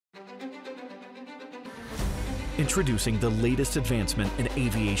Introducing the latest advancement in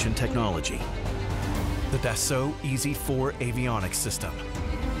aviation technology, the Dassault EZ4 Avionics system.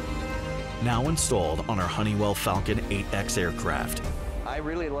 Now installed on our Honeywell Falcon 8X aircraft. I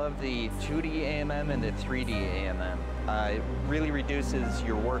really love the 2D AMM and the 3D AMM. It really reduces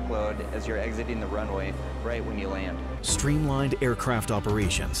your workload as you're exiting the runway right when you land. Streamlined aircraft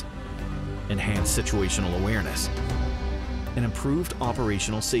operations, enhanced situational awareness, and improved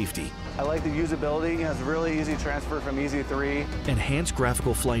operational safety. I like the usability. It's really easy transfer from EZ3. Enhanced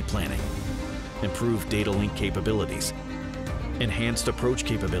graphical flight planning, improved datalink capabilities, enhanced approach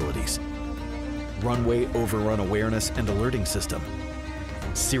capabilities, runway overrun awareness and alerting system,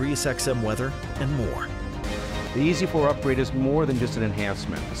 SiriusXM weather, and more. The EZ4 upgrade is more than just an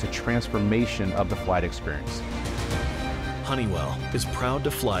enhancement. It's a transformation of the flight experience. Honeywell is proud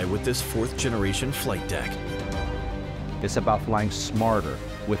to fly with this 4th generation flight deck. It's about flying smarter,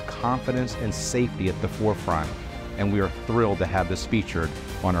 with confidence and safety at the forefront, and we are thrilled to have this featured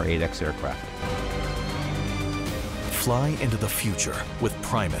on our 8X aircraft. Fly into the future with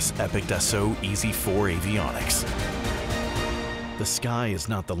Primus Epic Dassault EZ4 Avionics. The sky is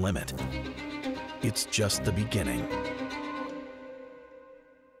not the limit. It's just the beginning.